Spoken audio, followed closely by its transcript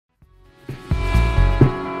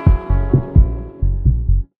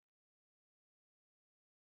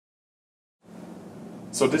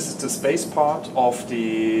So this is the space part of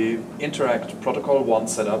the Interact Protocol 1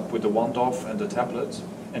 setup with the one-DOF and the tablet.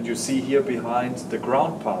 And you see here behind the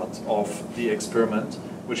ground part of the experiment,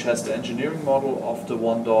 which has the engineering model of the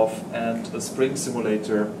one-DOF and a spring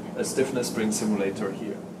simulator, a stiffness spring simulator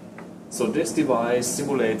here. So this device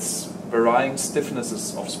simulates varying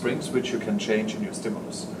stiffnesses of springs which you can change in your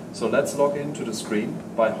stimulus. So let's log into the screen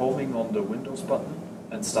by homing on the Windows button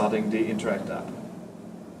and starting the Interact app.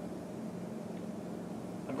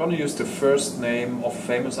 I'm going to use the first name of a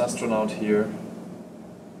famous astronaut here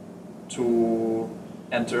to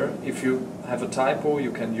enter. If you have a typo,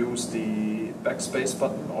 you can use the backspace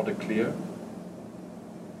button or the clear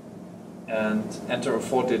and enter a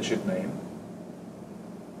 4-digit name.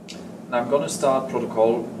 And I'm going to start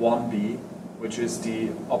protocol 1B, which is the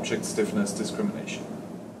object stiffness discrimination.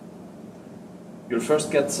 You'll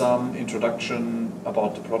first get some introduction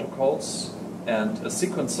about the protocols and a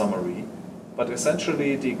sequence summary, but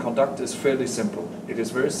essentially the conduct is fairly simple. It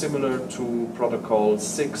is very similar to protocol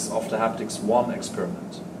 6 of the Haptics 1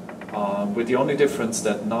 experiment, with the only difference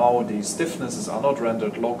that now the stiffnesses are not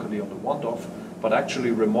rendered locally on the one-DOF, but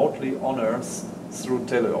actually remotely on Earth through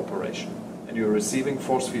teleoperation, and you're receiving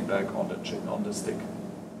force feedback on the stick.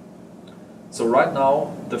 So right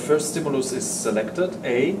now the first stimulus is selected,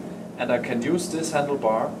 A, and I can use this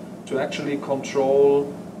handlebar to actually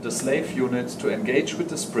control the slave unit to engage with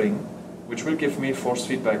the spring, which will give me force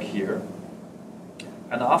feedback here.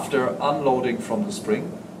 And after unloading from the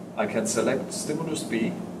spring, I can select stimulus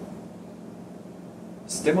B.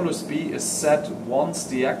 Stimulus B is set once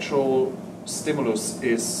the actual stimulus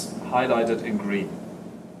is highlighted in green.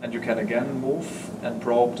 And you can again move and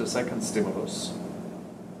probe the second stimulus.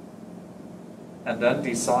 And then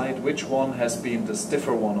decide which one has been the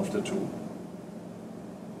stiffer one of the two.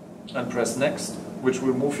 And press next, which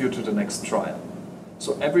will move you to the next trial.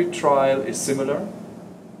 So every trial is similar,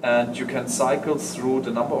 and you can cycle through the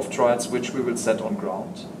number of trials which we will set on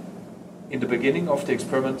ground. In the beginning of the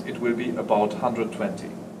experiment it will be about 120.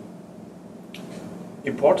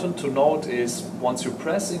 Important to note is once you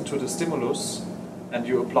press into the stimulus and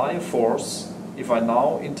you apply a force, if I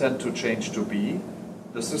now intend to change to B,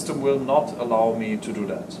 the system will not allow me to do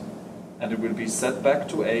that. And it will be set back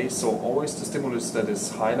to A, so always the stimulus that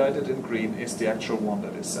is highlighted in green is the actual one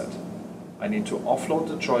that is set. I need to offload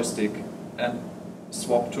the joystick and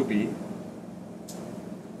swap to B,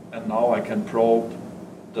 and now I can probe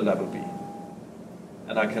the level B.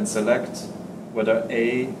 And I can select whether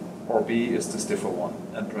A or B is the stiffer one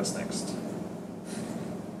and press next.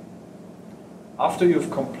 After you've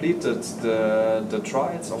completed the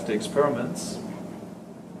trials of the experiments,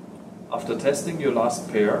 after testing your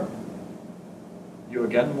last pair, you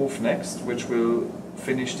again move next, which will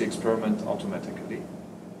finish the experiment automatically.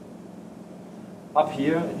 Up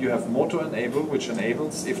here you have motor enable, which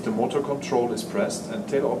enables if the motor control is pressed, and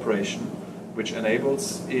tail operation, which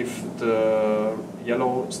enables if the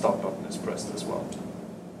yellow start button is pressed as well.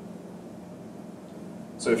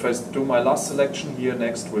 So if I do my last selection here,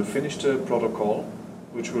 next we'll finish the protocol,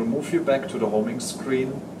 which will move you back to the homing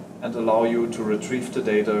screen and allow you to retrieve the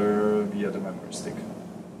data via the memory stick.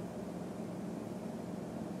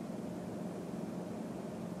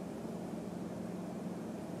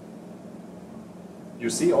 You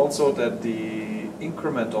see also that the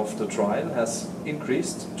increment of the trial has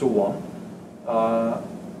increased to 1,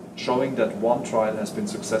 showing that one trial has been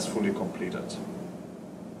successfully completed.